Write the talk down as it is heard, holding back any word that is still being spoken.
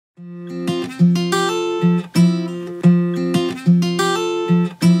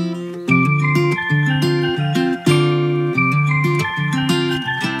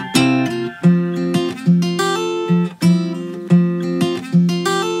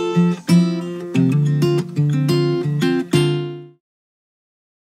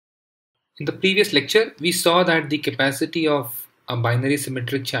In the previous lecture, we saw that the capacity of a binary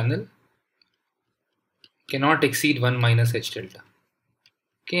symmetric channel cannot exceed 1 minus h delta.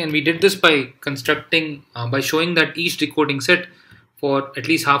 Okay, and we did this by constructing, by showing that each decoding set for at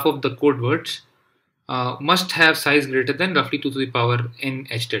least half of the code words must have size greater than roughly 2 to the power n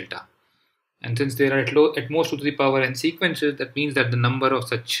h delta. And since there are at most 2 to the power n sequences, that means that the number of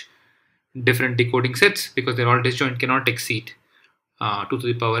such different decoding sets, because they're all disjoint, cannot exceed 2 to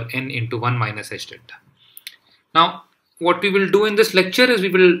the power n into 1 minus h delta. Now, what we will do in this lecture is we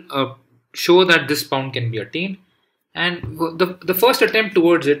will show that this bound can be attained. And the first attempt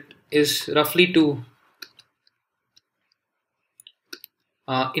towards it is roughly to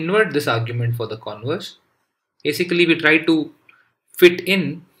invert this argument for the converse. Basically, we try to fit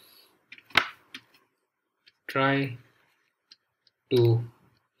in,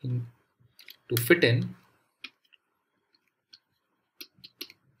 fit in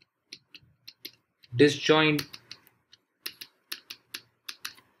disjoint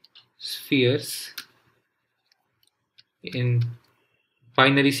spheres in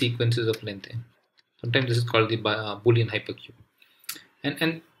binary sequences of length n. Sometimes this is called the Boolean hypercube.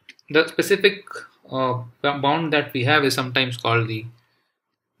 And the specific bound that we have is sometimes called the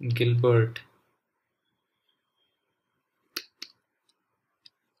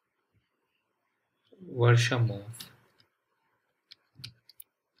Gilbert-Varshamov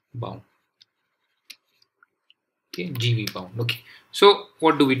bound. Okay, GV bound. Okay, so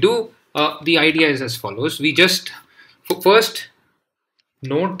what do we do? The idea is as follows. We just first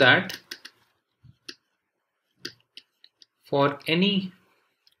note that for any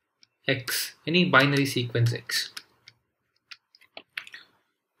x, any binary sequence x,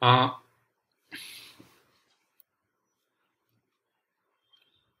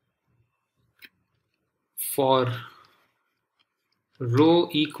 for rho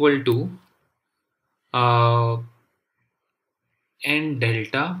equal to n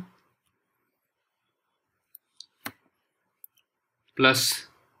delta plus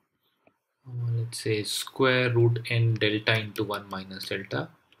let's say square root n delta into 1 minus delta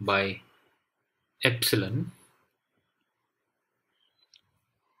by epsilon,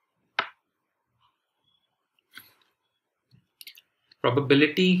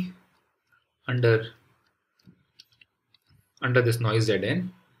 probability under this noise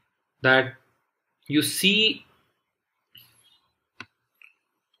Zn that you see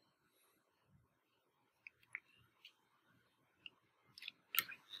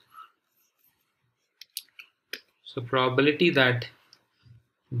so probability that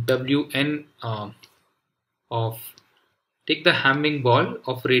Wn of take the Hamming ball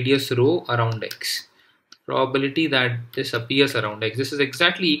of radius rho around x, probability that this appears around x, this is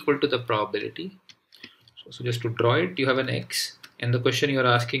exactly equal to the probability. So just to draw it, you have an x, and the question you're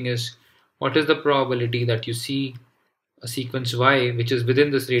asking is what is the probability that you see a sequence y which is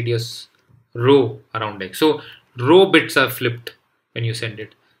within this radius rho around x. So rho bits are flipped when you send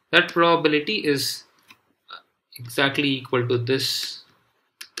it. That probability is exactly equal to this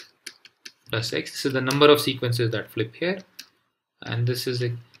plus x. This is the number of sequences that flip here, and this is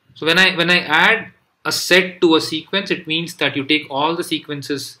it. So when I add a set to a sequence, it means that you take all the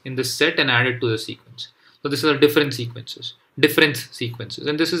sequences in this set and add it to the sequence. So this is difference sequences,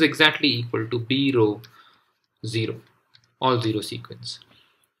 and this is exactly equal to b rho 0, all 0 sequence.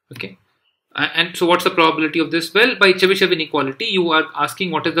 Okay, and so what's the probability of this? Well, by Chebyshev inequality, you are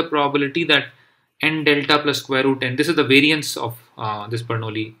asking what is the probability that n delta plus square root n, this is the variance of this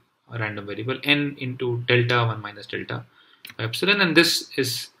Bernoulli random variable, n into delta 1 minus delta epsilon, and this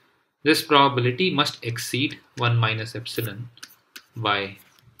probability must exceed 1 minus epsilon by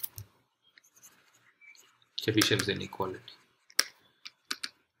Chebyshev's inequality.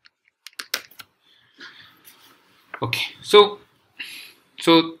 Okay, so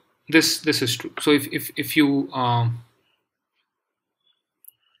this is true. So if you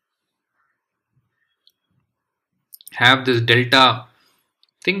have this delta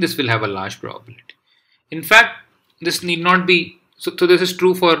thing, this will have a large probability. In fact, this need not be so this is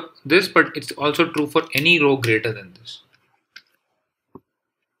true for this, but it's also true for any rho greater than this.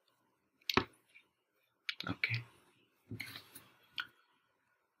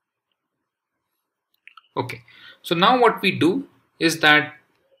 Okay, so now what we do is that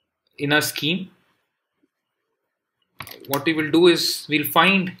in our scheme, what we will do is we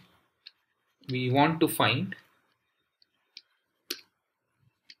want to find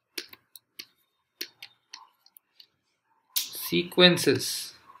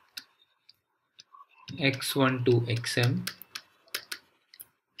sequences x1 to xm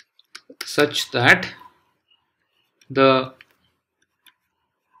such that the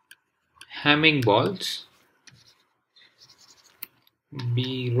Hamming balls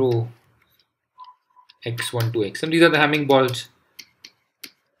B row x1 to xm. These are the Hamming balls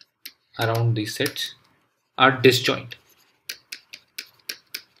around these sets are disjoint.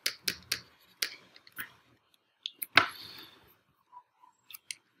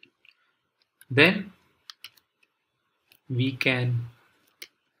 Then we can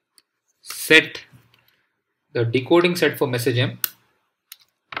set the decoding set for message M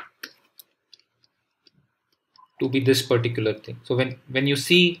to be this particular thing. So when you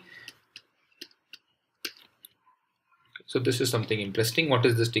see, so this is something interesting. What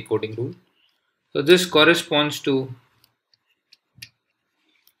is this decoding rule? So this corresponds to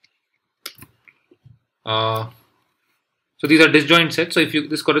so these are disjoint sets. So if you,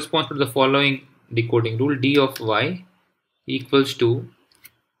 this corresponds to the following decoding rule: d of y equals to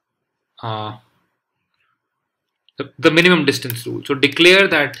the minimum distance rule. So declare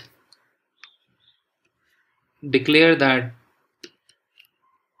that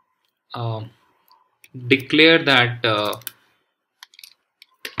so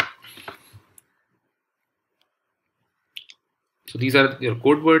these are your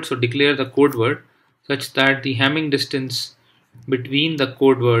code words. So declare the code word such that the Hamming distance between the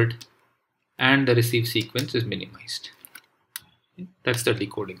code word and the receive sequence is minimized. That's the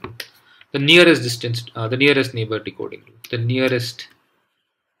decoding rule. The nearest distance, the nearest neighbor decoding rule. The nearest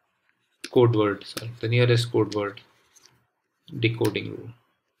code word, sorry, the nearest code word decoding rule.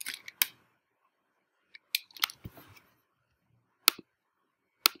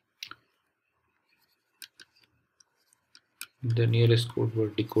 The nearest code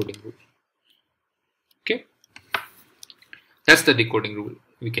word decoding rule. Okay, that's the decoding rule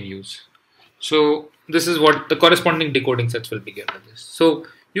we can use. So this is what the corresponding decoding sets will be given this. So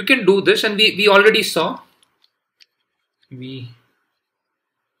you can do this, and we already saw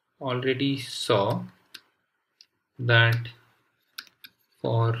that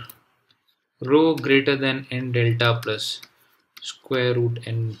for row greater than n delta plus square root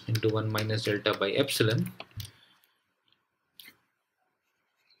n into 1 minus delta by epsilon,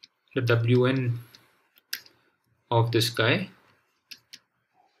 the Wn of this guy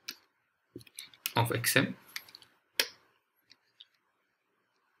of xm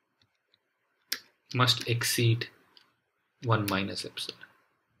must exceed 1 minus epsilon.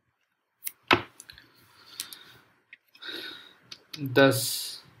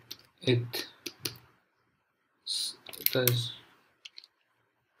 Thus it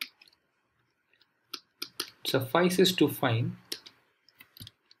suffices to find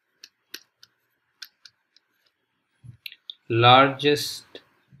largest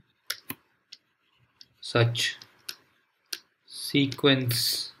such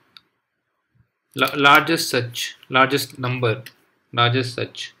sequence, largest such number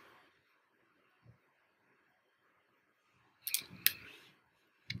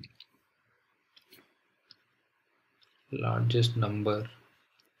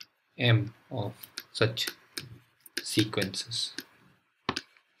m of such sequences.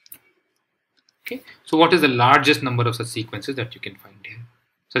 Okay, so what is the largest number of such sequences that you can find here,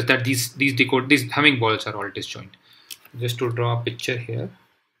 such that these Hamming balls are all disjoint? Just to draw a picture here,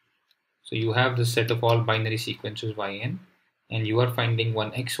 so you have this set of all binary sequences yn, and you are finding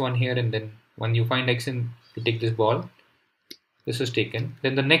one x1 here, and then when you find xn, you take this ball, this is taken,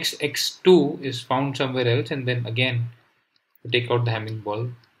 then the next x2 is found somewhere else, and then again you take out the Hamming ball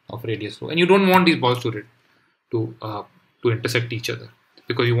of radius rho, and you don't want these balls to intersect each other,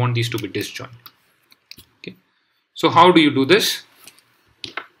 because you want these to be disjoint. Okay, so how do you do this?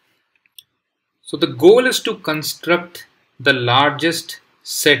 So the goal is to construct the largest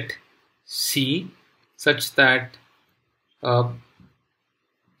set C such that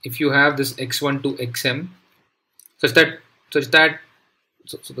if you have this x1 to xm, so the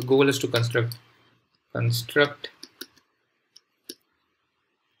goal is to construct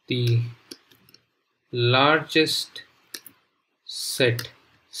the largest set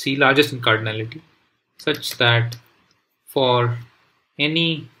C, largest in cardinality, such that for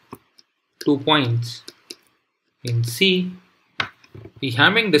any 2 points in C, the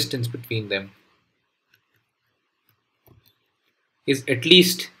Hamming distance between them is at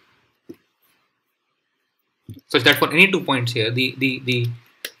least such that for any 2 points here, the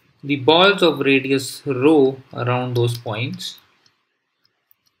balls of radius rho around those points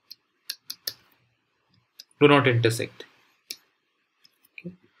do not intersect.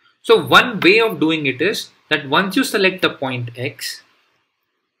 Okay. So one way of doing it is that once you select a point x,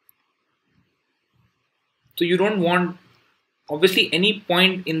 so you don't want, obviously any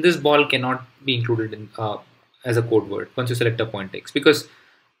point in this ball cannot be included in as a code word once you select a point x, because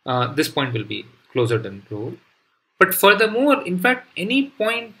this point will be closer than rho. But furthermore, in fact, any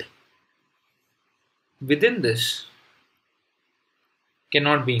point within this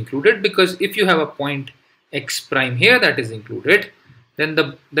cannot be included, because if you have a point x prime here that is included, then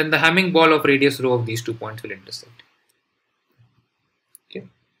the Hamming ball of radius rho of these 2 points will intersect. Okay,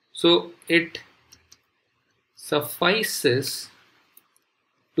 so it suffices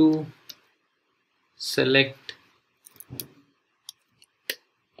to select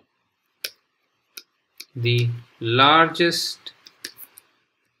the largest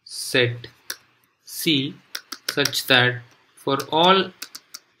set C such that for all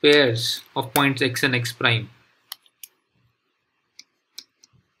pairs of points x and x prime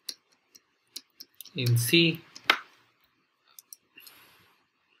in C,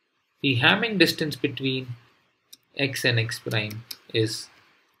 the Hamming distance between x and x prime is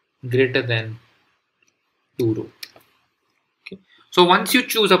greater than 2 rho. Okay. So once you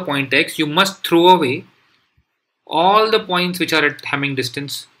choose a point x, you must throw away all the points which are at Hamming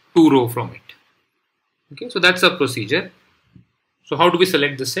distance 2 rho from it. Okay, so that's a procedure. So how do we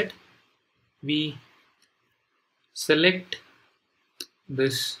select the set? We select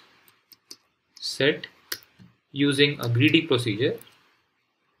this set using a greedy procedure.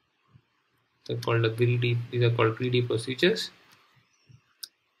 These are called greedy procedures.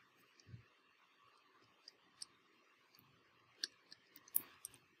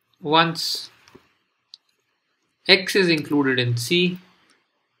 Once x is included in C,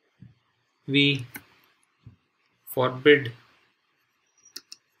 we forbid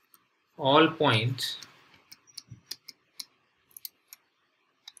all points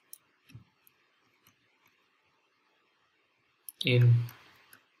in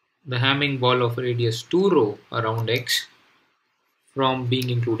the Hamming ball of radius 2 rho around x from being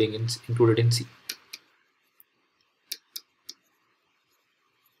included in C.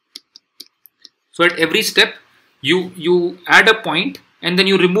 So at every step you add a point and then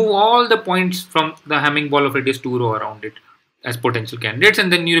you remove all the points from the Hamming ball of radius 2 rho around it as potential candidates,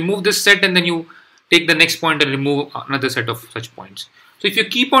 and then you remove this set and then you take the next point and remove another set of such points. So if you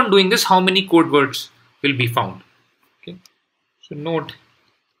keep on doing this, how many code words will be found? Okay. So note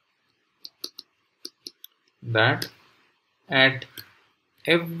that at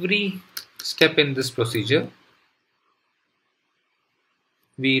every step in this procedure,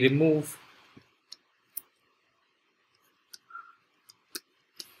 we remove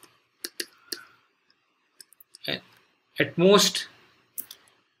at most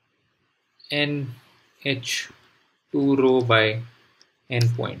n h 2 rho by n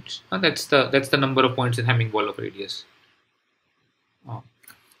points. That's the number of points in Hamming ball of radius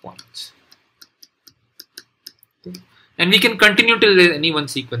points. Okay. And we can continue till there is any one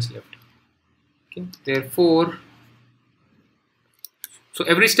sequence left. Okay. Therefore, so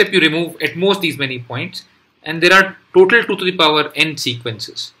every step you remove at most these many points, and there are total 2 to the power n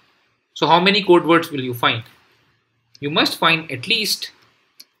sequences. So how many code words will you find? You must find at least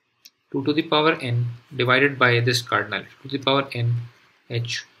 2 to the power n divided by this cardinal, 2 to the power n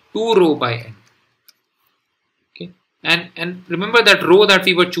h 2 rho by n. Okay, and remember that rho that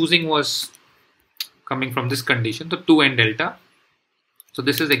we were choosing was coming from this condition, so 2n delta. So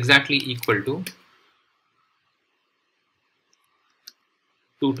this is exactly equal to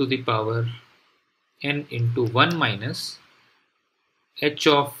 2 to the power n into 1 minus h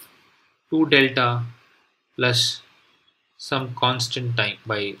of 2 delta plus some constant time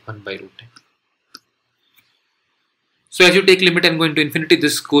by 1 by root n. So as you take limit n going to infinity,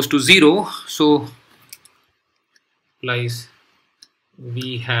 this goes to 0. So implies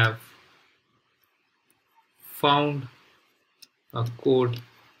we have found a code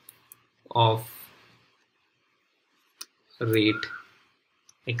of rate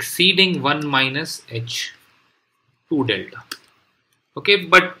exceeding 1 minus h 2 delta. Okay,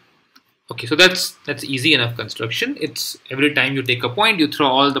 but okay, so that's easy enough construction. It's every time you take a point, you throw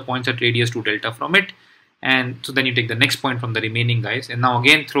all the points at radius 2 delta from it, and so then you take the next point from the remaining guys, and now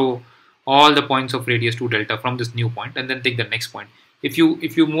again throw all the points of radius 2 delta from this new point, and then take the next point. If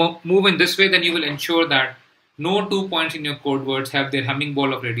you move in this way, then you will ensure that no 2 points in your code words have their Hamming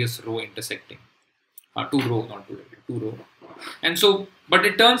ball of radius rho intersecting. 2 rho, not 2 delta, 2 rho. And so, but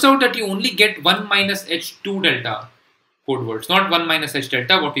it turns out that you only get 1 minus h2 delta code words, not 1 minus h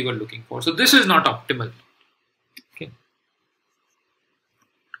delta, what we were looking for. So this is not optimal. Okay.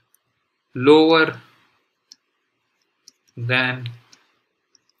 Lower than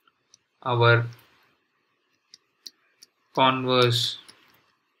our converse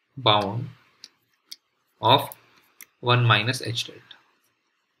bound of 1 minus h delta.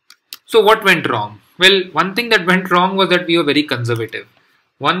 So what went wrong? Well, one thing that went wrong was that we were very conservative.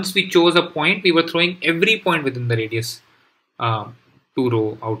 Once we chose a point, we were throwing every point within the radius 2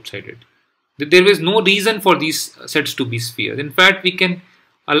 row outside it. There is no reason for these sets to be spheres. In fact, we can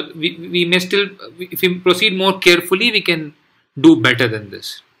we may still, if we proceed more carefully, we can do better than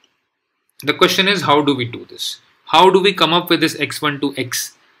this. The question is, how do we do this? How do we come up with this x1 to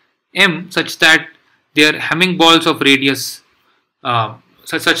xm such that they are Hamming balls of radius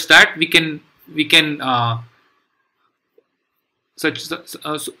such that we can such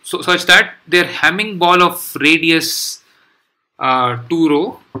that their Hamming ball of radius 2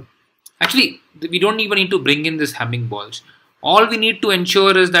 row. Actually, we don't even need to bring in this Hamming balls. All we need to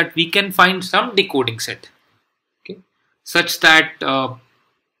ensure is that we can find some decoding set, okay, such that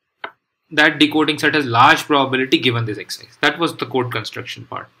that decoding set has large probability given this exercise. That was the code construction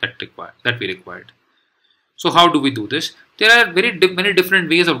part that we required. So how do we do this? There are many different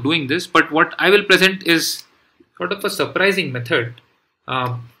ways of doing this, but what I will present is sort of a surprising method,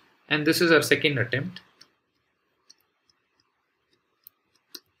 and this is our second attempt.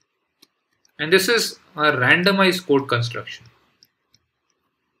 And this is a randomized code construction.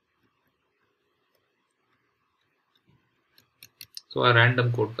 So a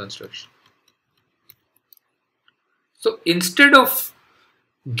random code construction. So instead of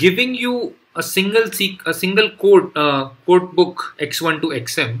giving you a single code book x1 to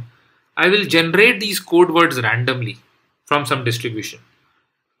xm, I will generate these code words randomly from some distribution,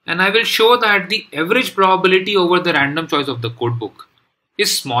 and I will show that the average probability over the random choice of the code book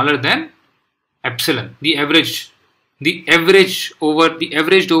is smaller than epsilon. The averaged over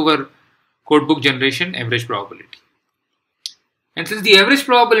code book generation average probability. And since the average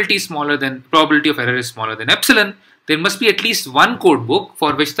probability is smaller than probability of error is smaller than epsilon, there must be at least one code book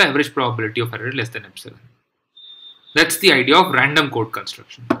for which the average probability of error is less than epsilon. That's the idea of random code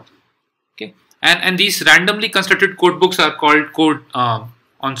construction. Okay, and these randomly constructed code books are called code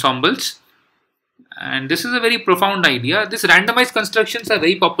ensembles. And this is a very profound idea. These randomized constructions are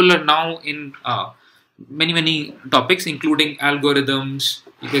very popular now in many topics, including algorithms.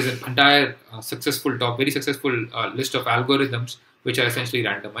 There's an entire very successful list of algorithms which are essentially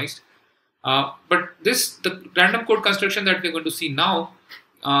randomized. But the random code construction that we're going to see now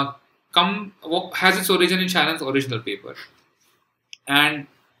has its origin in Shannon's original paper. And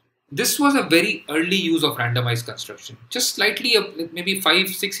this was a very early use of randomized construction. Just slightly, maybe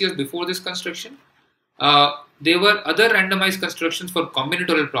 5-6 years before this construction, there were other randomized constructions for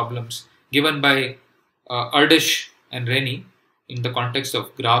combinatorial problems given by Erdős and Renyi in the context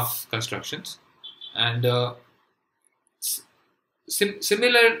of graph constructions. And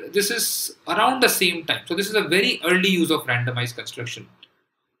similar, this is around the same time. So this is a very early use of randomized construction.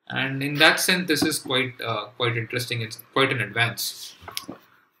 And in that sense, this is quite interesting. It's quite an advance.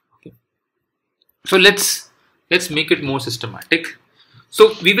 Okay. So let's make it more systematic.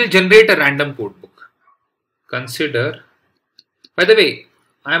 So we will generate a random code book. Consider, by the way,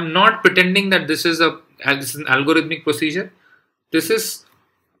 I am not pretending that this is an algorithmic procedure. This is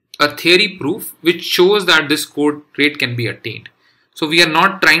a theory proof which shows that this code rate can be attained. So we are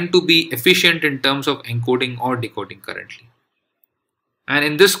not trying to be efficient in terms of encoding or decoding currently. And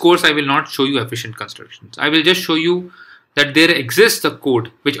in this course, I will not show you efficient constructions. I will just show you that there exists a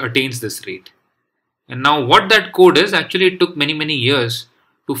code which attains this rate. And now what that code is, actually it took many years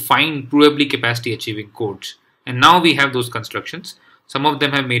to find provably capacity achieving codes. And now we have those constructions. Some of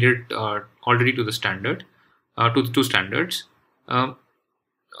them have made it already to the standard, to standards. Of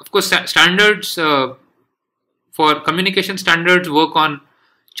course, standards for communication standards work on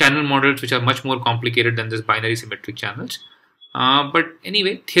channel models which are much more complicated than this binary symmetric channels. But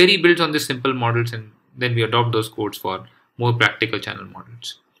anyway, theory builds on these simple models, and then we adopt those codes for more practical channel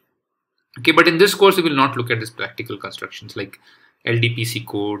models. Okay, but in this course, we will not look at these practical constructions like LDPC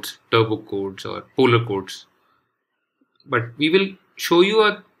codes, turbo codes, or polar codes. But we will show you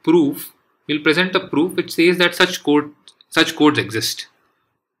a proof. We'll present a proof which says that such codes exist.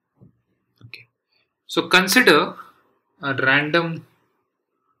 Okay, so consider a random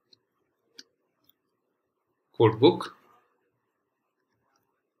code book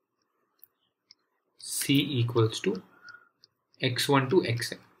C equals to x1 to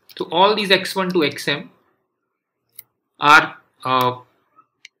xm. So all these x1 to xm are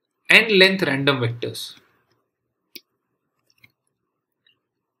n length random vectors,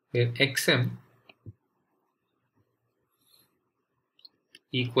 where xm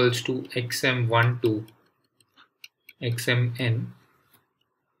equals to xm1 to xmn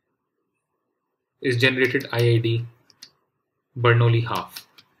is generated IID Bernoulli half.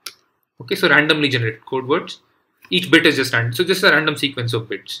 Okay, so randomly generated code words. Each bit is just random, so just a random sequence of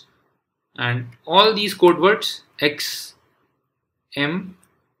bits. And all these code words x, m,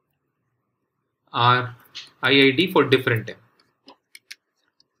 RIID for different M.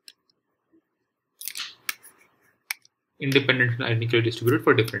 Independent and identically distributed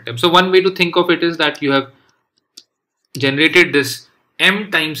for different M. So one way to think of it is that you have generated this M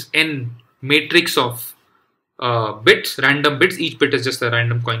times N matrix of bits, random bits. Each bit is just a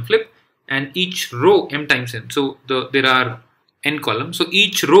random coin flip, and each row M times N. So there are N columns. So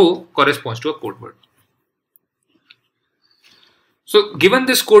each row corresponds to a code word. So given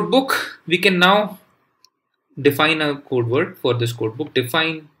this code book, we can now define a code word for this code book.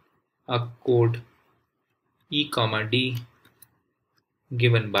 Define a code E comma D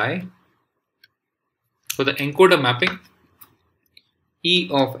given by, for the encoder mapping, E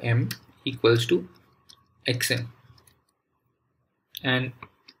of M equals to XM, and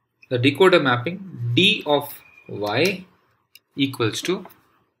the decoder mapping D of Y equals to,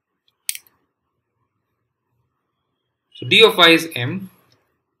 so D of Y is M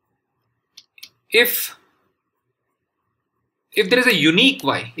if there is a unique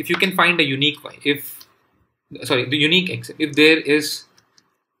Y, if you can find a unique Y, the unique X, if there is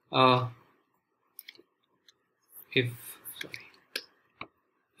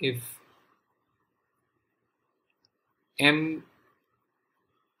if M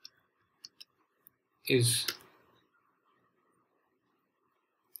is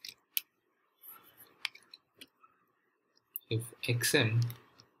if XM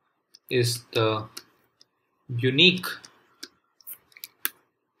is the unique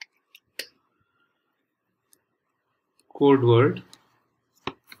code word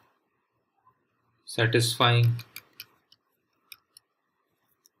satisfying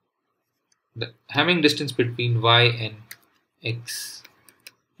the Hamming distance between Y and X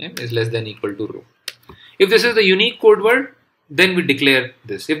M is less than equal to rho. If this is the unique code word, then we declare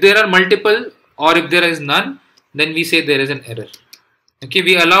this. If there are multiple or if there is none, then we say there is an error. Okay,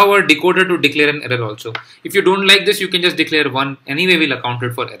 we allow our decoder to declare an error also. If you don't like this, you can just declare one. Anyway, we'll account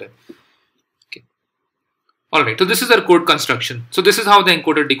it for error. Okay. Alright, so this is our code construction. So this is how the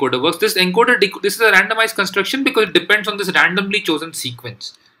encoder decoder works. This is a randomized construction because it depends on this randomly chosen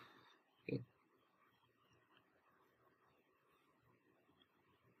sequence.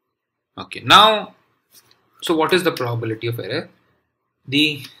 Okay, now, so what is the probability of error?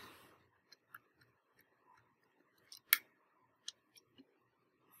 The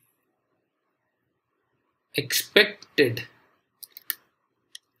expected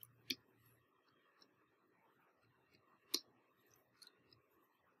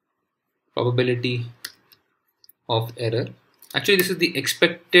probability of error, actually this is the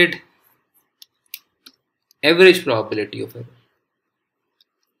expected average probability of error.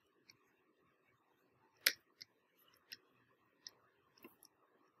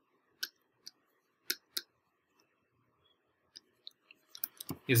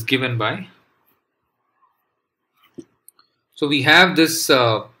 Is given by, so we have this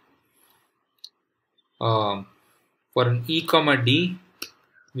for an E comma D,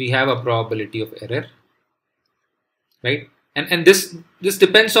 we have a probability of error, right? And this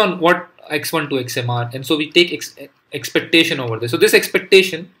depends on what x1 to xm are, and so we take expectation over this. So this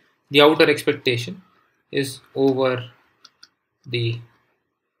expectation, the outer expectation, is over the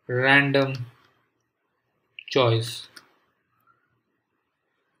random choice,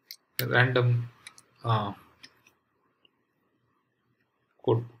 random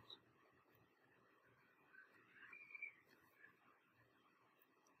code.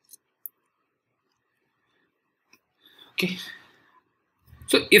 Okay,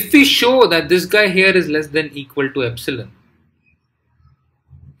 so if we show that this guy here is less than equal to epsilon,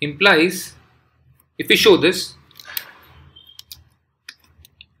 implies, if we show this,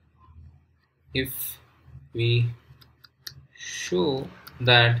 if we show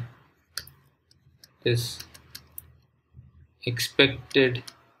that this expected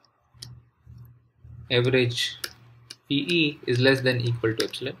average PE is less than equal to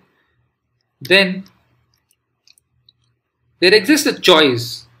epsilon, then there exists a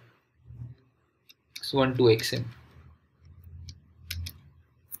choice x1 to xm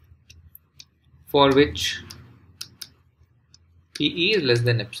for which PE is less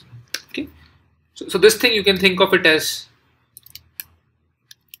than epsilon. Okay, so this thing you can think of it as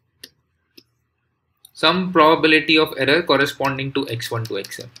some probability of error corresponding to x1 to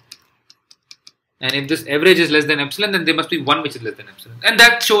xm, and if this average is less than epsilon, then there must be one which is less than epsilon, and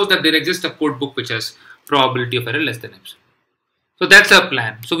that shows that there exists a code book which has probability of error less than epsilon. So that's our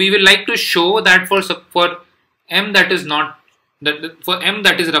plan. So we will like to show that for m that is not for m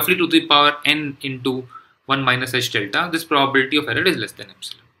that is roughly to the power n into 1 minus h delta, this probability of error is less than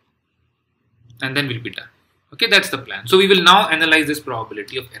epsilon, and then we'll be done. Okay, that's the plan. So we will now analyze this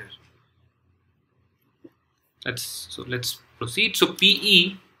probability of error. Let's proceed. So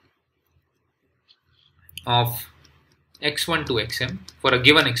PE of x1 to xm for a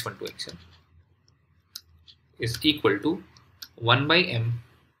given x1 to xm is equal to 1 by m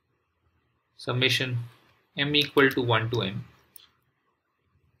summation m equal to 1 to m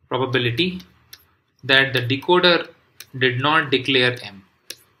probability that the decoder did not declare m,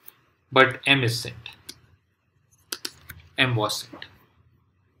 but m is sent. M was sent.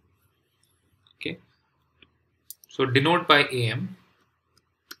 Okay. So denote by am.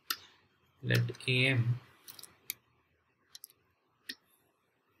 Let am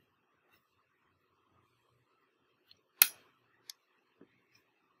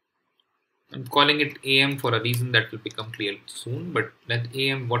I'm calling it AM for a reason that will become clear soon, but let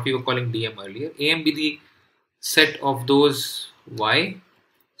AM, what we were calling DM earlier, AM be the set of those Y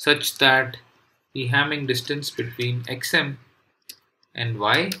such that the Hamming distance between XM and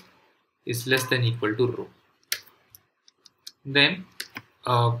Y is less than equal to rho. Then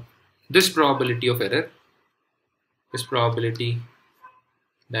this probability of error, this probability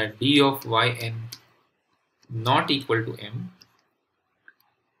that D of Yn not equal to M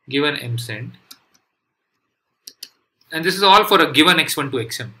given m sent, and this is all for a given x1 to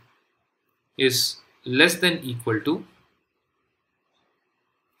xm, is less than equal to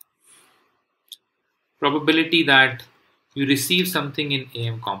probability that you receive something in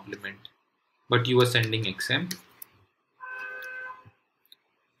am complement but you are sending xm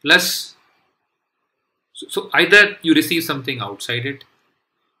plus, so either you receive something outside it,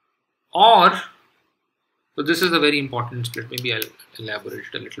 or, so this is a very important split, maybe I'll elaborate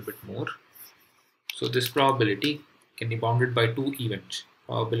it a little bit more. So this probability can be bounded by two events.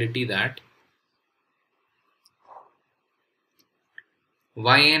 Probability that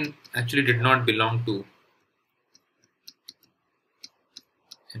Yn actually did not belong to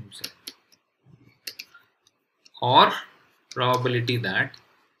mz, or probability that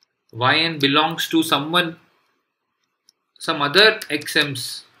Yn belongs to some other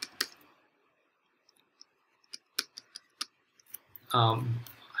xm's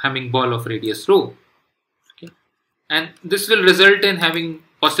Hamming ball of radius rho. Okay, and this will result in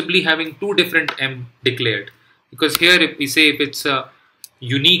possibly having two different m declared, because here if we say if it's a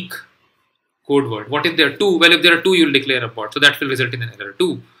unique code word, what if there are two? Well, if there are two, you'll declare a pod, so that will result in an error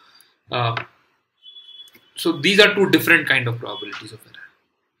too. So these are two different kind of probabilities of error.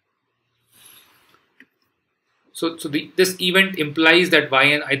 So this event implies that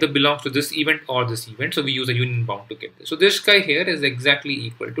Yn either belongs to this event or this event. So we use a union bound to get this. So this guy here is exactly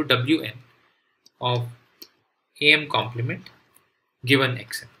equal to Wn of am complement given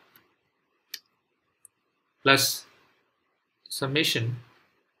xm plus summation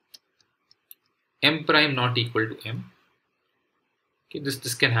m prime not equal to m. Okay,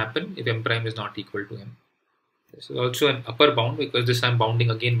 this can happen if m prime is not equal to m. This is also an upper bound because this I'm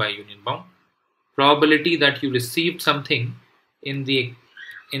bounding again by union bound. Probability that you received something in the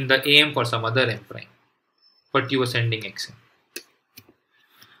am for some other m prime, but you were sending xm.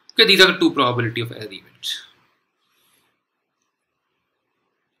 Okay, these are the two probability of error events.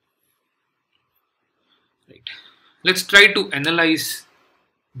 Right. Let's try to analyze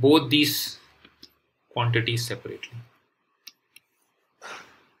both these quantities separately.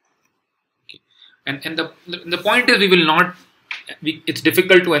 Okay. And the point is we will not. It's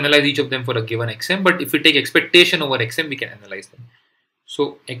difficult to analyze each of them for a given xm, but if we take expectation over xm, we can analyze them.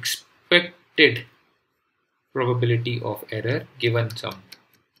 So expected probability of error given some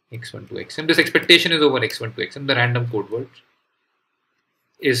x1 to xm, this expectation is over x1 to xm, the random code word,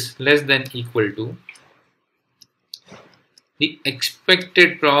 is less than equal to the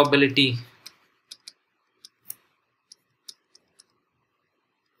expected probability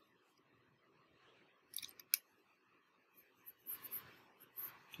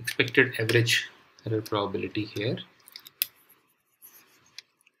expected average error probability here.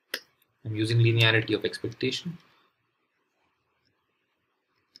 I'm using linearity of expectation.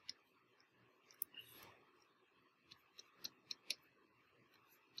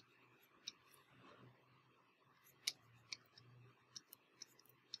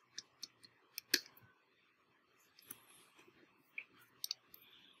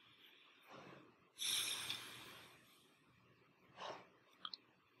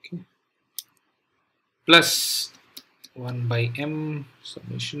 Plus 1 by m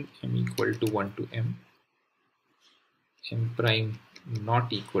summation m equal to 1 to m prime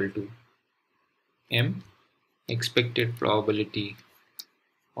not equal to m expected probability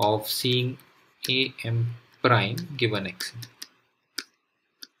of seeing a m prime given x.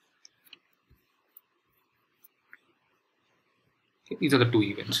 Okay, these are the two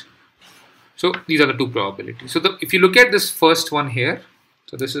events. So these are the two probabilities. So if you look at this first one here,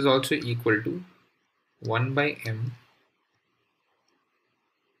 so this is also equal to 1 by m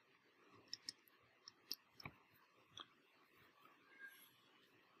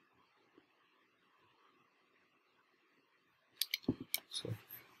so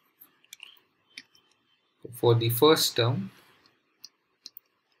for the first term,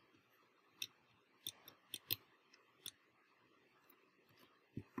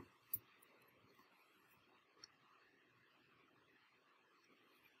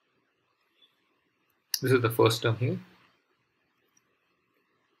 this is the first term here.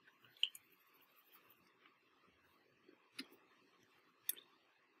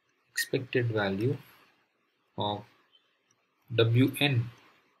 Expected value of Wn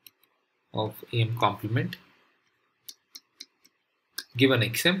of am complement given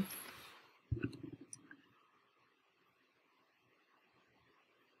xm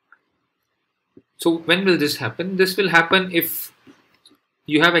So when will this happen? This will happen if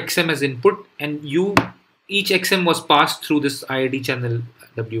you have xm as input and each xm was passed through this IID channel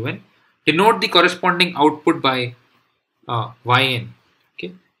Wn. Denote the corresponding output by yn.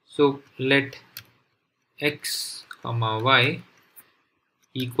 Okay, so let x comma y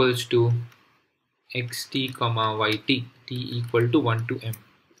equals to xt comma yt, t equal to 1 to m,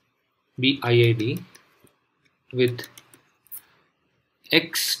 be IID with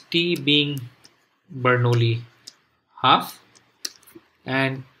xt being Bernoulli half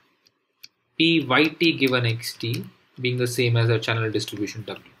and pyt given xt being the same as our channel distribution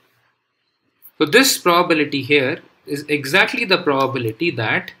w. So this probability here is exactly the probability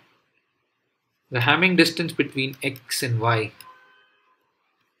that the Hamming distance between x and y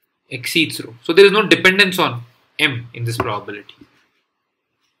exceeds rho. So there is no dependence on m in this probability.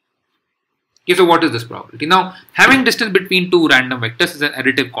 Okay, so what is this probability? Now, Hamming distance between two random vectors is an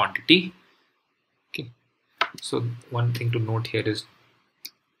additive quantity. Okay, so one thing to note here is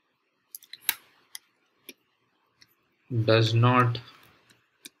does not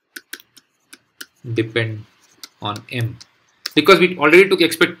depend on m, because we already took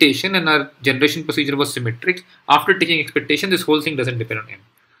expectation and our generation procedure was symmetric. After taking expectation, this whole thing doesn't depend on m.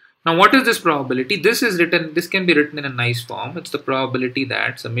 Now what is this probability? This can be written in a nice form. It's the probability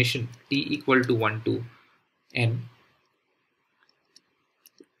that summation t equal to 1 to n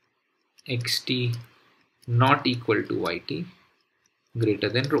xt not equal to yt greater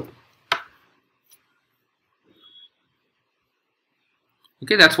than rho.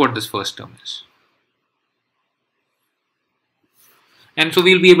 Okay, that's what this first term is. And so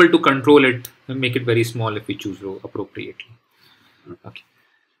we'll be able to control it and make it very small if we choose rho appropriately. Okay.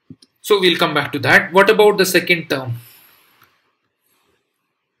 So we'll come back to that. What about the second term?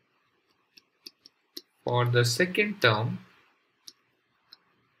 For the second term,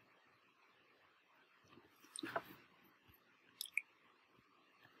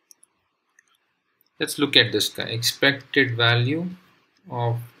 let's look at this guy. Expected value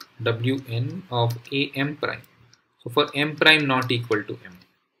of Wn of am prime. So for m prime not equal to m,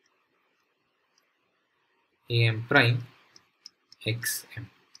 am prime xm.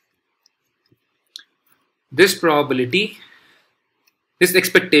 This probability, this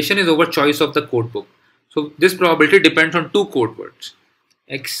expectation is over choice of the code book. So this probability depends on two code words,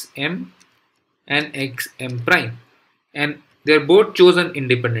 xm and xm prime, and they're both chosen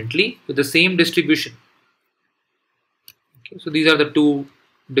independently with the same distribution. Okay, so these are the two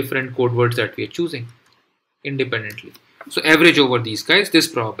different code words that we are choosing independently. So average over these guys, this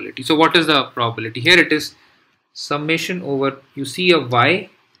probability. So what is the probability here? It is summation over, you see a y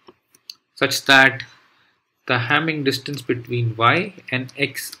such that the Hamming distance between y and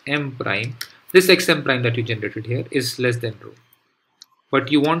xm prime, this xm prime that you generated here, is less than rho.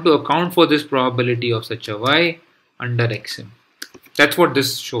 But you want to account for this probability of such a y under xm. That's what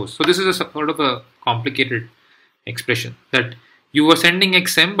this shows. So this is a sort of a complicated expression that you were sending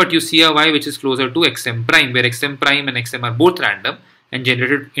xm, but you see a y which is closer to xm prime, where xm prime and xm are both random and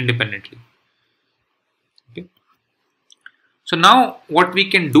generated independently. Okay. So now what we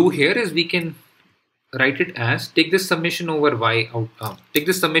can do here is we can write it as, take this summation over y out, take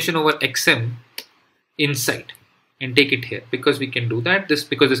this summation over xm inside and take it here, because we can do that,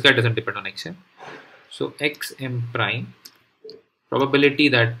 because this guy doesn't depend on xm. So xm prime, probability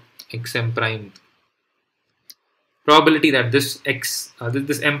that xm prime, probability that this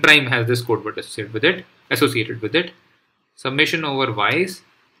this m prime has this code word associated with it, summation over y's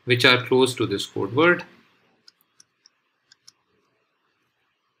which are close to this code word,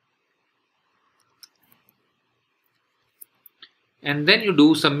 and then you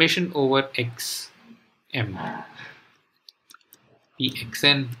do summation over xm,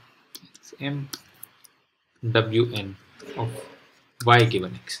 pxn, m wn of y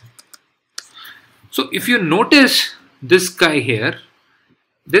given x. So if you notice this guy here,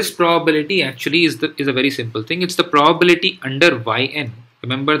 this probability actually is a very simple thing. It's the probability under yn.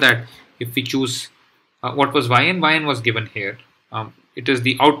 Remember that if we choose what was yn was given here. It is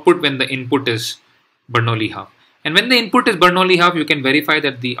the output when the input is Bernoulli half. And when the input is Bernoulli half, you can verify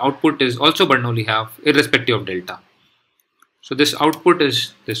that the output is also Bernoulli half irrespective of delta. So this output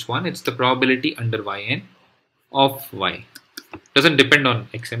is this one. It's the probability under yn of y. Doesn't depend on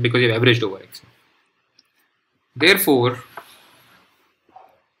xn because you've averaged over xn. Therefore,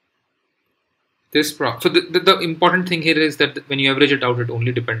 so the important thing here is that when you average it out, it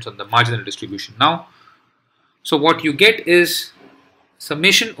only depends on the marginal distribution. Now, so what you get is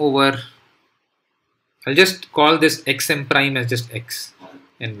summation over, I'll just call this xm prime as just x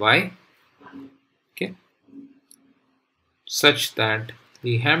and y, okay, such that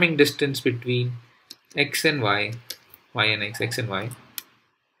the Hamming distance between x and y, y and x and y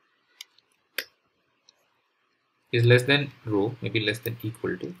is less than rho, maybe less than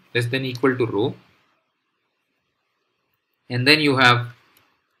equal to rho, and then you have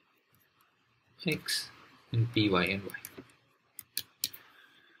x and py and y.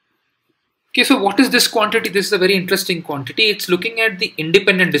 Okay, so what is this quantity? This is a very interesting quantity. It's looking at the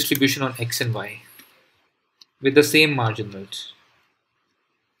independent distribution on x and y with the same marginals.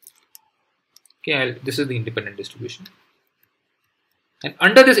 Okay, this is the independent distribution. And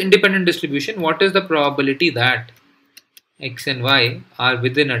under this independent distribution, what is the probability that x and y are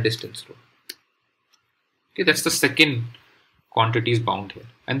within a distance rho? Okay, that's the second quantity is bound here.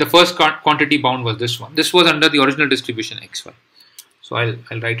 And the first quantity bound was this one. This was under the original distribution xy. So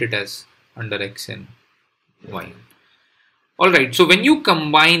I'll write it as under x and y. Alright, so when you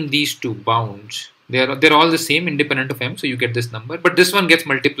combine these two bounds, they're all the same, independent of m, so you get this number, but this one gets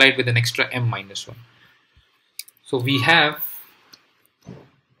multiplied with an extra m minus 1. So we have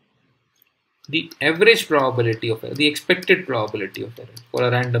the average probability of error, the expected probability of error for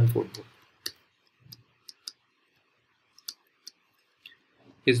a random code book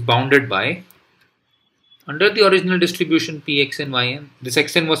is bounded by, under the original distribution px and yn, this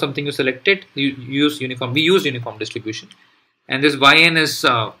xn was something you selected, we used uniform distribution, and this yn is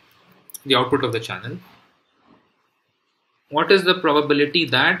the output of the channel. What is the probability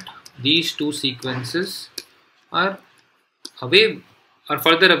that these two sequences are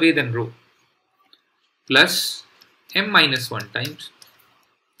further away than rho, plus m minus 1 times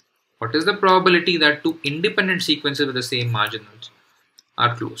what is the probability that two independent sequences with the same marginals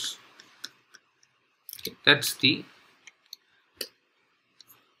are close. Okay, that's these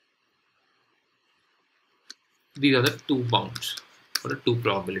are the two bounds or the two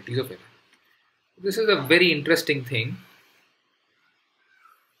probabilities of error. This is a very interesting thing.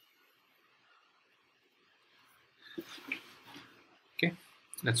 Okay,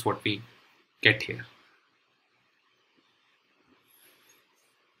 that's what we get here.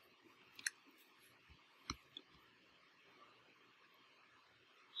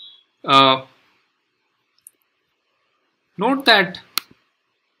 Note that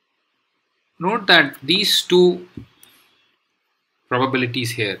these two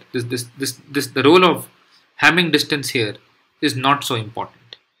probabilities here, the role of Hamming distance here is not so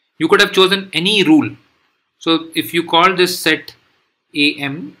important. You could have chosen any rule. So if you call this set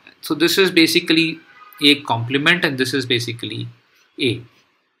AM, so this is basically A complement and this is basically A.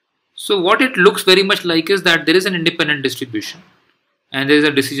 So what it looks very much like is that there is an independent distribution and there is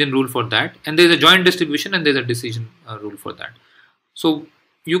a decision rule for that, and there is a joint distribution and there is a decision rule for that. So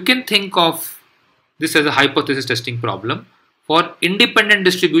you can think of this as a hypothesis testing problem for independent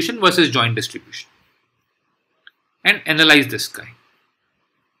distribution versus joint distribution and analyze this guy.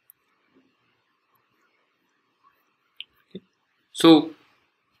 Okay. So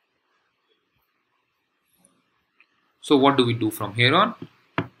what do we do from here on?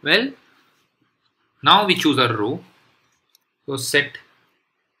 Well, now we choose a row. So set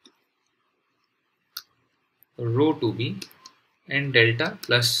rho to be n delta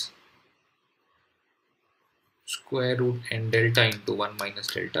plus square root n delta into 1 minus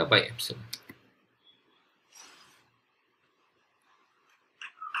delta by epsilon.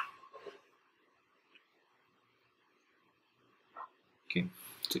 Okay,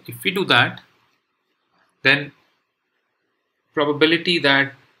 so if we do that, then probability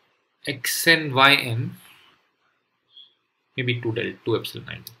that xn yn maybe 2 epsilon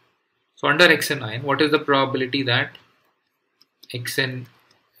n. So under xn yn, what is the probability that xn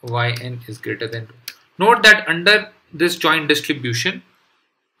yn is greater than 2? Note that under this joint distribution,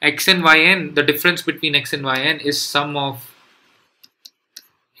 xn yn, the difference between x and yn is sum of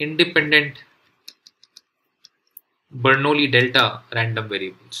independent Bernoulli delta random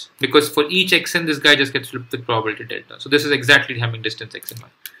variables, because for each xn this guy just gets flipped with probability delta. So this is exactly Hamming distance x and y.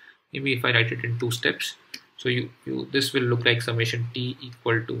 Maybe if I write it in two steps, so this will look like summation t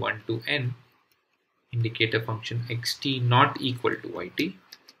equal to 1 to n indicator function xt not equal to yt,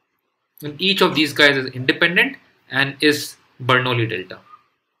 and each of these guys is independent and is Bernoulli delta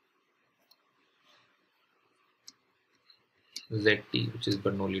zt, which is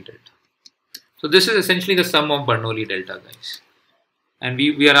Bernoulli delta. So this is essentially the sum of Bernoulli delta, guys. And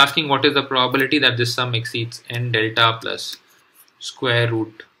we are asking what is the probability that this sum exceeds n delta plus square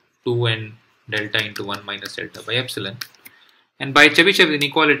root 2n delta into 1 minus delta by epsilon. And by Chebyshev's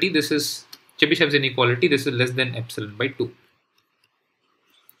inequality, this is less than epsilon by 2.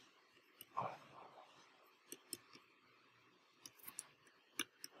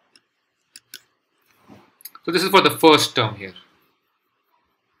 So this is for the first term here.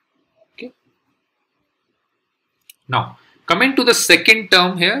 Okay. Now, coming to the second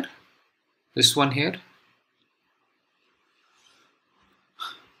term here, this one here.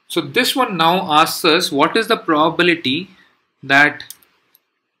 So this one now asks us what is the probability that,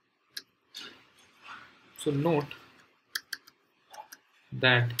 so note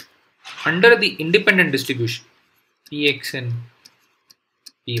that under the independent distribution Pxn,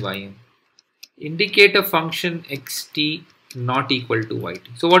 Pyn, indicator function xt not equal to yt.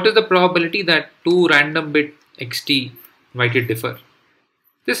 So what is the probability that two random bit xt yt differ?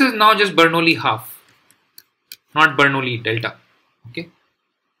 This is now just Bernoulli half, not Bernoulli delta. Okay.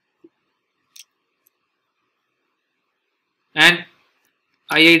 And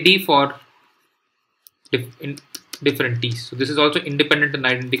IID for different t's. So this is also independent and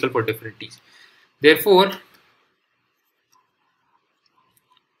identical for different t's. Therefore,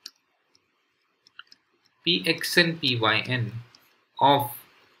 Pxn Pyn of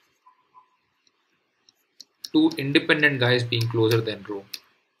two independent guys being closer than rho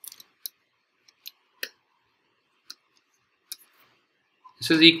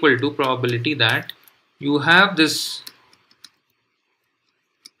this is equal to probability that you have this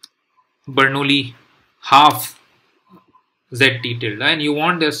Bernoulli half zt tilde and you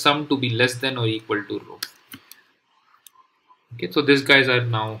want their sum to be less than or equal to rho. Okay, so these guys are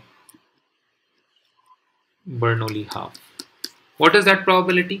now Bernoulli half. What is that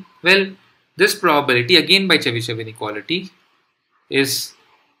probability? Well, this probability again by Chebyshev inequality is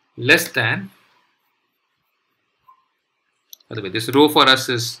less than, by the way, this rho for us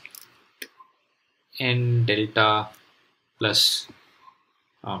is n delta plus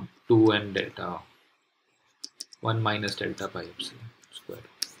 2n delta 1 minus delta by epsilon square.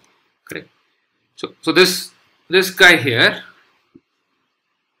 Correct. So this guy here,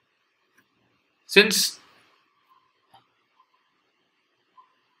 since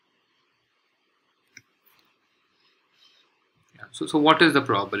so what is the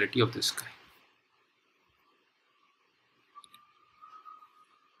probability of this guy?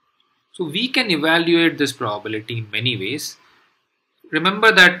 So we can evaluate this probability in many ways.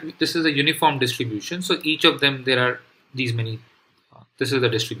 Remember that this is a uniform distribution, so each of them there are these many. This is the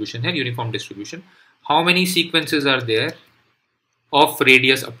distribution here, uniform distribution. How many sequences are there of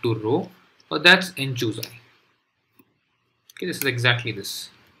radius up to rho? Well, that's n choose I. Okay, this is exactly this.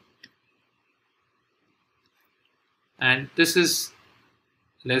 And this is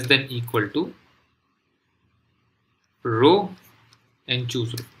less than equal to rho n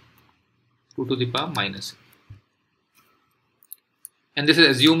choose rho 2 to the power minus n. And this is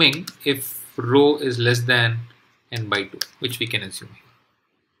assuming if rho is less than n by 2, which we can assume here,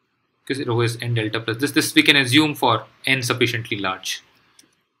 because rho is n delta plus this we can assume for n sufficiently large.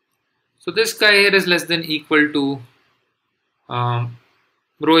 So this guy here is less than equal to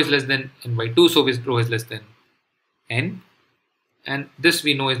rho is less than n by 2, so rho is less than n, and this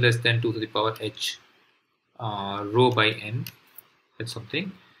we know is less than 2 to the power h rho by n, that's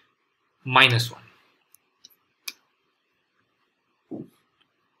something minus 1.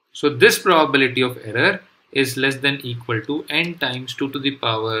 So this probability of error is less than equal to n times 2 to the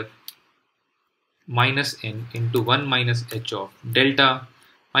power minus n into 1 minus h of delta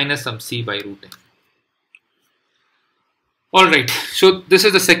minus some c by root n. Alright, so this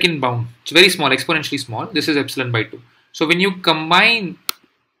is the second bound. It's very small, exponentially small. This is epsilon by 2. So when you combine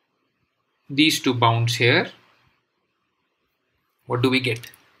these two bounds here, what do we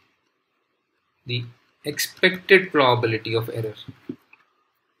get? The expected probability of error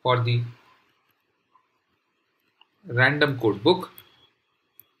for the random code book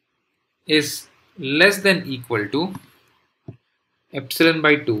is less than equal to epsilon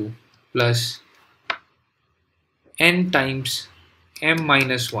by 2 plus n times m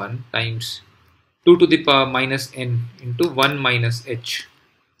minus 1 times 2 to the power minus n into 1 minus h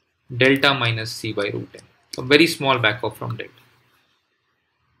delta minus c by root n. A very small back off from delta,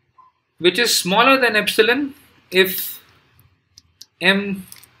 which is smaller than epsilon if m,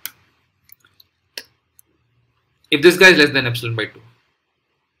 if this guy is less than epsilon by 2.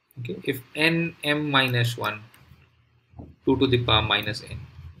 Okay, if n m minus 1 2 to the power minus n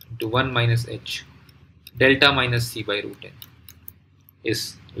into 1 minus h delta minus c by root n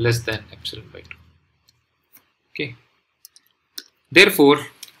is less than epsilon by 2. Okay, therefore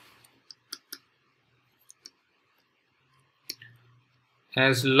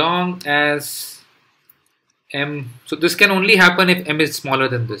as long as m, so this can only happen if m is smaller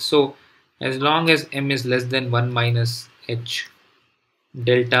than this. So as long as m is less than 1 minus h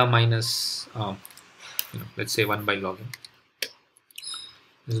delta minus let's say 1 by log m,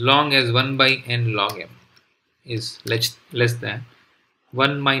 as long as 1 by n log m is less than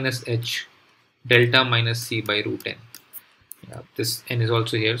 1 minus h delta minus c by root n. Yeah, this n is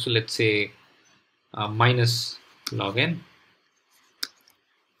also here, so let's say minus log n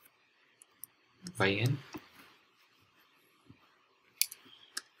by n.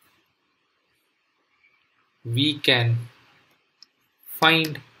 We can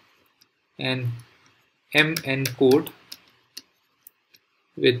find an mn code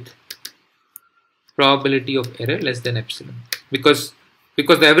with probability of error less than epsilon, because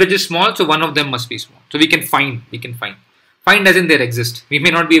the average is small, so one of them must be small. So we can find as in there exist. We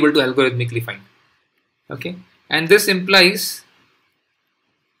may not be able to algorithmically find. Okay, and this implies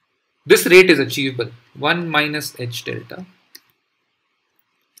this rate is achievable. 1 minus h delta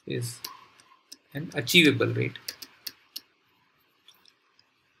is an achievable rate.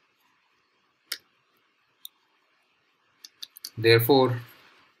 Therefore,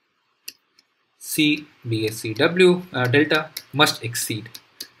 C BSC W delta must exceed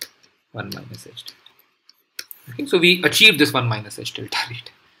 1 minus h delta. Okay, so we achieve this 1 minus h delta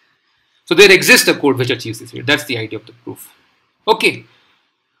rate. So there exists a code which achieves this rate. That's the idea of the proof. Okay,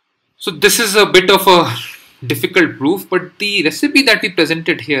 so this is a bit of a difficult proof, but the recipe that we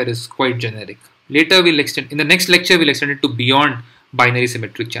presented here is quite generic. Later we'll extend, in the next lecture we'll extend it to beyond binary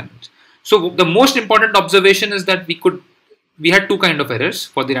symmetric channels. So the most important observation is that we had two kind of errors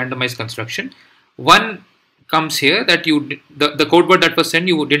for the randomized construction. One comes here that the code word that was sent,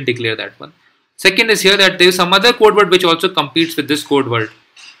 you didn't declare that one. Second is here that there is some other code word which also competes with this code word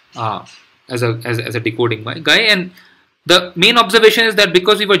as a decoding guy. And the main observation is that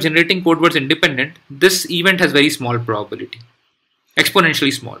because we were generating code words independent, this event has very small probability,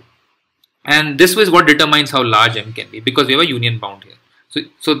 exponentially small. And this is what determines how large m can be, because we have a union bound here.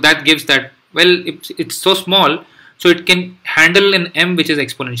 So that gives that, well, it's so small, so it can handle an m which is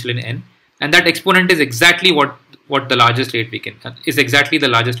exponential in n, and that exponent is exactly what the largest rate we can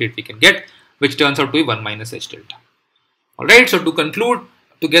get, which turns out to be 1 minus h delta. Alright, so to conclude,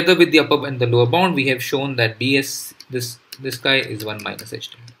 together with the upper and the lower bound, we have shown that this guy is 1 minus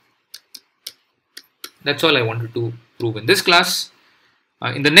h delta. That's all I wanted to prove in this class.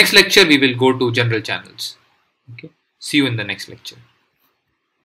 In the next lecture, we will go to general channels. Okay, see you in the next lecture.